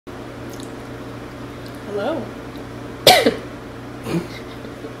Hello.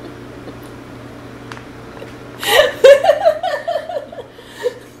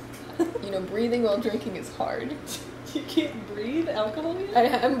 You know, breathing while drinking is hard. You can't breathe alcohol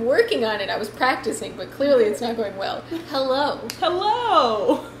yet? I'm working on it. I was practicing, but clearly it's not going well. Hello.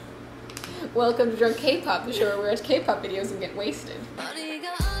 Hello! Welcome to Drunk K-Pop, the show where we watch K-pop videos and get wasted.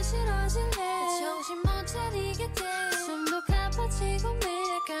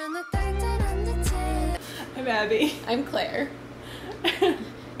 I'm Abby. I'm Claire.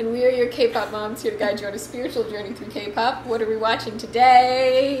 And we are your K-pop moms here to guide you on a spiritual journey through K-pop. What are we watching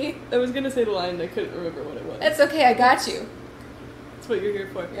today? I was gonna say the line and I couldn't remember what it was. That's okay, I got you. That's what you're here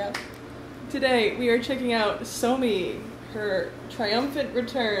for. Yeah. Today we are checking out Somi, her triumphant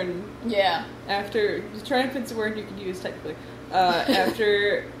return. Yeah. After, triumphant's a word you could use technically.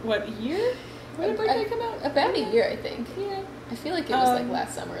 After, what, year? When did birthday come out? About a year, I think. Yeah. I feel like it was like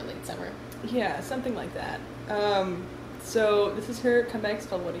last summer or late summer. Yeah, something like that. So this is her comeback. It's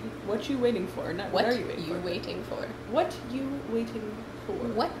called What You Waiting For? Not What Are You Waiting For? Waiting for? What You Waiting For?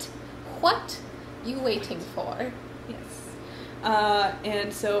 What you waiting for? Yes.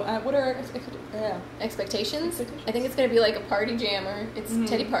 And so, what are our expectations? I think it's going to be like a party jammer. It's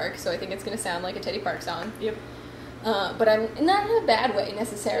Teddy Park, so I think it's going to sound like a Teddy Park song. Yep. But I'm not in a bad way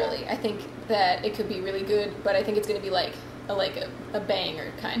necessarily. I think that it could be really good, but I think it's going to be like a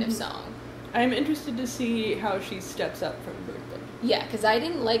banger kind of song. I'm interested to see how she steps up from Birthday. Yeah, because I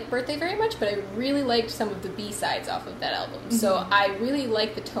didn't like Birthday very much, but I really liked some of the B-sides off of that album. So I really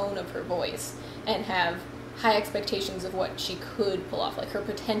like the tone of her voice and have high expectations of what she could pull off. Like her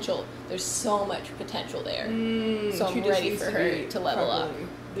potential, there's so much potential there. So I'm ready for her to level up.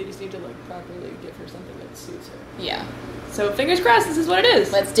 They just need to properly give her something that suits her. Yeah. So fingers crossed, this is what it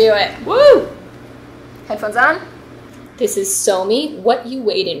is. Let's do it. Woo! Headphones on. This is Somi, What You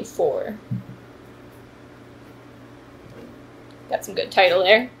Waiting For? Got some good title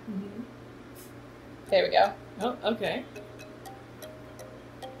there. There we go. Oh, okay.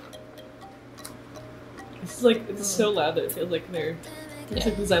 It's so loud that it feels like it's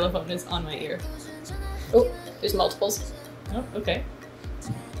like the xylophone is on my ear. Oh, there's multiples. Oh, okay.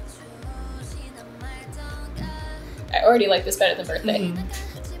 I already like this better than Birthday.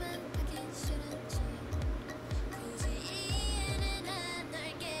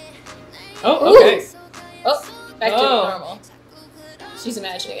 Oh, okay. Oh, back to normal. She's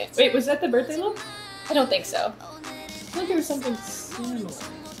imagining it. Wait, was that the Birthday look? I don't think so. I feel like there was something similar.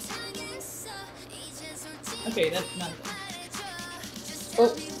 Okay, that's not good.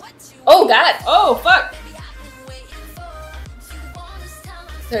 Oh. Oh, God! Oh, fuck!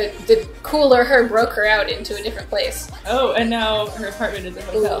 The cooler her broke her out into a different place. Oh, and now her apartment is a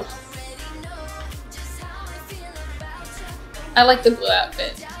hotel. Ooh. I like the blue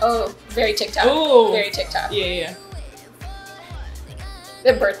outfit. Oh, very TikTok. Oh. Very TikTok. Yeah.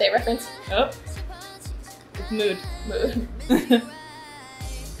 The Birthday reference. Oh. Mood.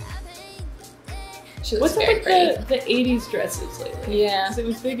 She looks What's up very with pretty. the 80s dresses lately? Yeah. 'Cause it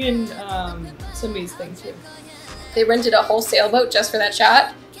was big in somebody's thing too. They rented a whole sailboat just for that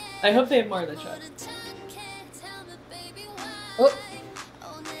shot. I hope they have more of that shot. Oh,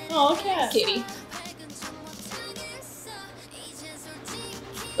 Oh, cat. kitty.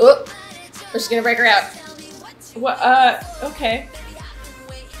 Oh, we're just gonna break her out. What? Okay.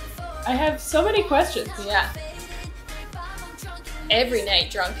 I have so many questions. Yeah. Every night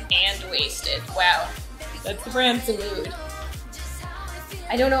drunk and wasted. Wow. That's the brand. It's a mood.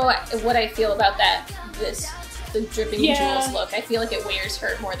 I don't know what I feel about the dripping jewels look. I feel like it wears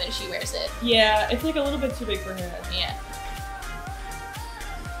her more than she wears it. Yeah, it's like a little bit too big for her head. Yeah.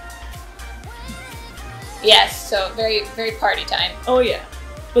 Yes, so very, very party time. Oh yeah.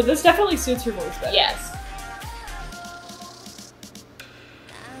 But this definitely suits her voice better. Yes.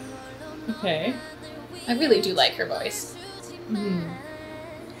 Okay. I really do like her voice.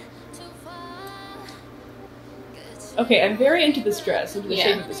 Okay, I'm very into this dress, into the Yeah.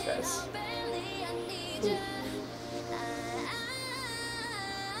 shape of this dress.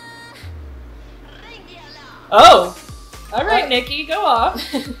 Oh! Alright, Nikki, go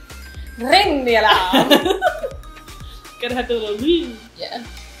off. Ring the alarm! Gotta have the little wee. Yeah.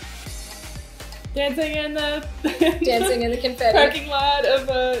 Dancing in the Dancing in the confetti. parking lot of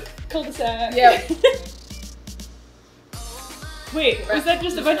a cul-de-sac. Yep. Wait, was that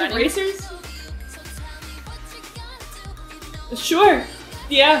just a bunch of Running. racers? Sure.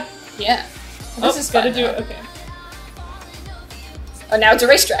 Yeah. Yeah. Well, this is gotta fun, do though. it. Okay. Oh, now it's a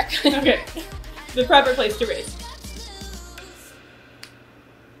racetrack. Okay. The proper place to race.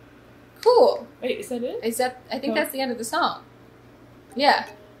 Cool. Wait, is that it? I think Oh. that's the end of the song. Yeah.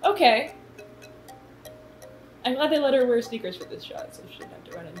 Okay. I'm glad they let her wear sneakers for this shot, so she didn't have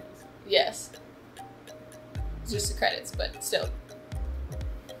to run in these. Yes. Just the credits, but still.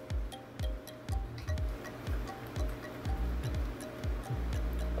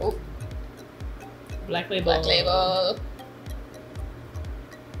 Oh. Black label. Black label.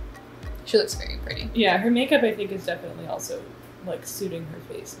 She looks very pretty. Yeah, her makeup I think is definitely also like suiting her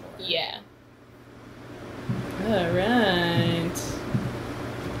face more. Yeah. Alright.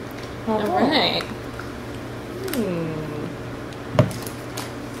 Alright.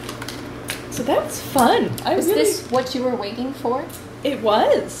 So that was fun. Was this what you were waiting for? It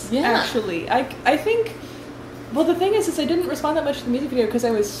was, yeah. Actually. I think, well, the thing is I didn't respond that much to the music video because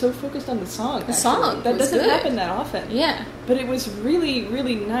I was so focused on the song. The song that was doesn't good. happen that often. Yeah. But it was really,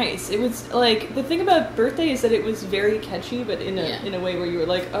 really nice. It was, like, the thing about Birthday is that it was very catchy, but in a way where you were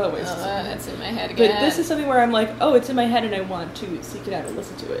like, oh, it's in my head again. But this is something where I'm like, oh, it's in my head and I want to seek it out and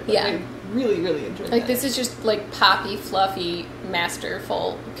listen to it. Like, yeah. I really, really enjoyed it. Like, this is just, like, poppy, fluffy,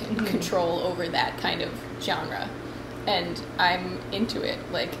 masterful control over that kind of genre. And I'm into it.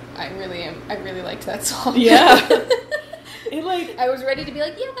 Like, I really am. I really liked that song. Yeah. It, like, I was ready to be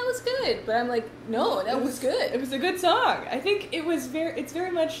like, yeah, that was good. But I'm like, no, that was good. It was a good song. I think it's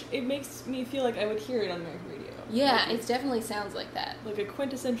very much, it makes me feel like I would hear it on American radio. Yeah, like, it definitely sounds like that. Like a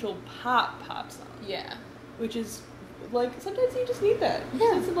quintessential pop song. Yeah. Which is, like, sometimes you just need that.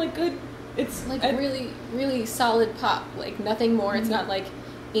 Yeah. It's, like, good, it's... Like, really, really solid pop. Like, nothing more. It's not, like,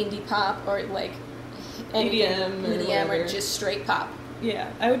 indie pop or, like, EDM or just straight pop.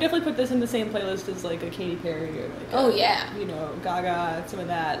 Yeah, I would definitely put this in the same playlist as, like, a Katy Perry or, like, yeah. You know, Gaga, some of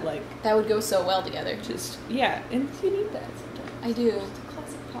that, like... That would go so well together. Just, yeah, and you need that sometimes. I do. Just a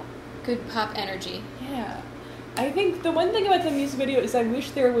classic pop. Good pop energy. Yeah. I think the one thing about the music video is I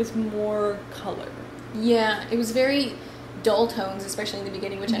wish there was more color. Yeah, it was very dull tones, especially in the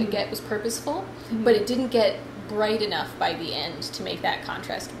beginning, which I get was purposeful, but it didn't get bright enough by the end to make that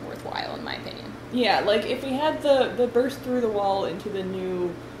contrast worthwhile, in my opinion. Yeah, like, if we had the burst through the wall into the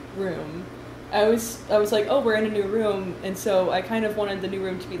new room, I was like, oh, we're in a new room, and so I kind of wanted the new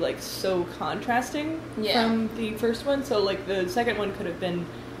room to be, like, so contrasting from the first one, so, like, the second one could have been,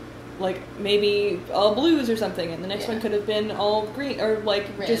 like, maybe all blues or something, and the next one could have been all green, or, like,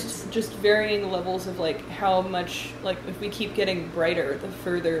 Reds. just varying levels of, like, how much, like, if we keep getting brighter, the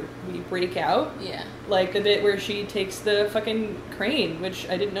further we break out. Yeah. Like, the bit where she takes the fucking crane, which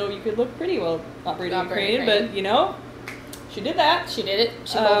I didn't know you could look pretty well operating a crane, but, you know, she did that. She did it.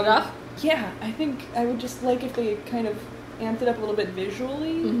 She pulled it off. Yeah, I think I would just like if they kind of amped it up a little bit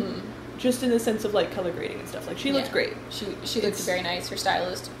visually, just in the sense of, like, color grading and stuff. Like, she looked great. She looked very nice. Her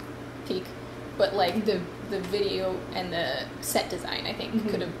stylist, peak. But, like, the video and the set design, I think,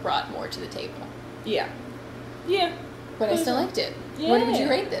 could have brought more to the table. Yeah. Yeah. But I still liked it. Yeah. What would you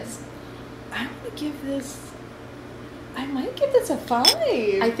rate this? I might give this a 5.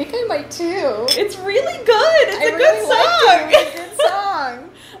 I think I might too. It's really good. It's a good song. It's a good song.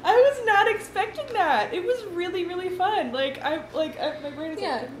 I was not expecting that. It was really, really fun. Like, my brain is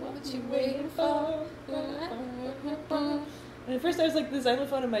like, what you waiting for? And at first I was like, the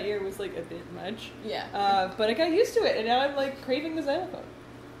xylophone in my ear was, like, a bit much. Yeah. But I got used to it, and now I'm, like, craving the xylophone.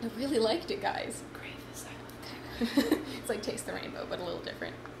 I really liked it, guys. Crave the xylophone. It's like Taste the Rainbow, but a little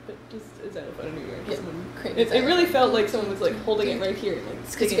different. But just a xylophone in your ear. Yeah. It really felt like someone was, like, holding it right here. Like,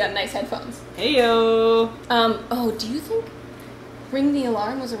 it's because you got nice headphones. Heyo. Oh, do you think Ring the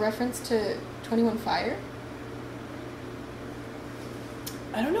Alarm was a reference to 21 Fire?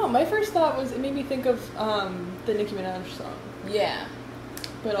 I don't know. My first thought was it made me think of the Nicki Minaj song. Yeah.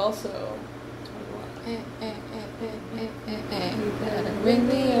 But also 21. Ring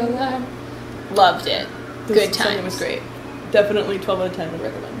the alarm. Loved it. Good time. It was great. Definitely 12 out of 10 would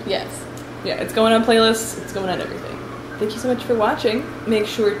recommend. Yes. Yeah, it's going on playlists. It's going on everything. Thank you so much for watching. Make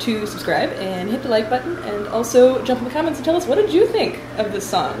sure to subscribe and hit the like button, and also jump in the comments and tell us, what did you think of this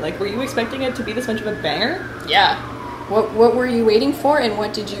song? Like, were you expecting it to be this much of a banger? Yeah. What were you waiting for, and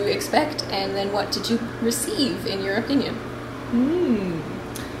what did you expect, and then what did you receive, in your opinion?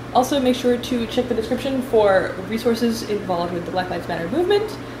 Also, make sure to check the description for resources involved with the Black Lives Matter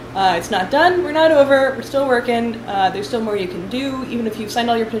movement. It's not done. We're not over. We're still working. There's still more you can do. Even if you've signed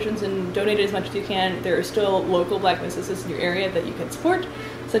all your petitions and donated as much as you can, there are still local Black businesses in your area that you can support,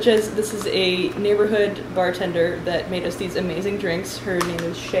 such as this is a neighborhood bartender that made us these amazing drinks. Her name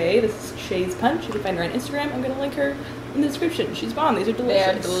is Shay. This is Shay's Punch. You can find her on Instagram. I'm going to link her in the description. She's bomb. These are delicious.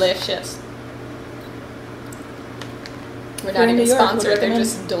 They're delicious. We're not even sponsored. They're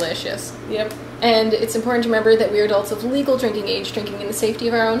just delicious. Yep. And it's important to remember that we are adults of legal drinking age, drinking in the safety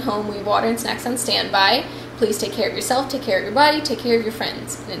of our own home. We have water and snacks on standby. Please take care of yourself, take care of your body, take care of your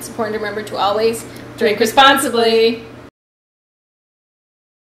friends. And it's important to remember to always Drink responsibly.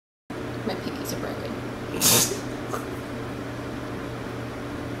 My pinkies are broken.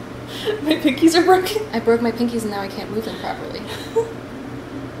 My pinkies are broken? I broke my pinkies and now I can't move them properly.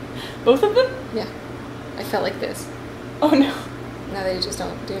 Both of them? Yeah. I felt like this. Oh no. Now they just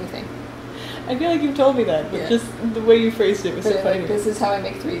don't do anything. I feel like you've told me that, but just the way you phrased it was so funny. This is how I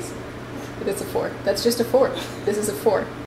make threes. But it's a 4. That's just a 4. This is a 4.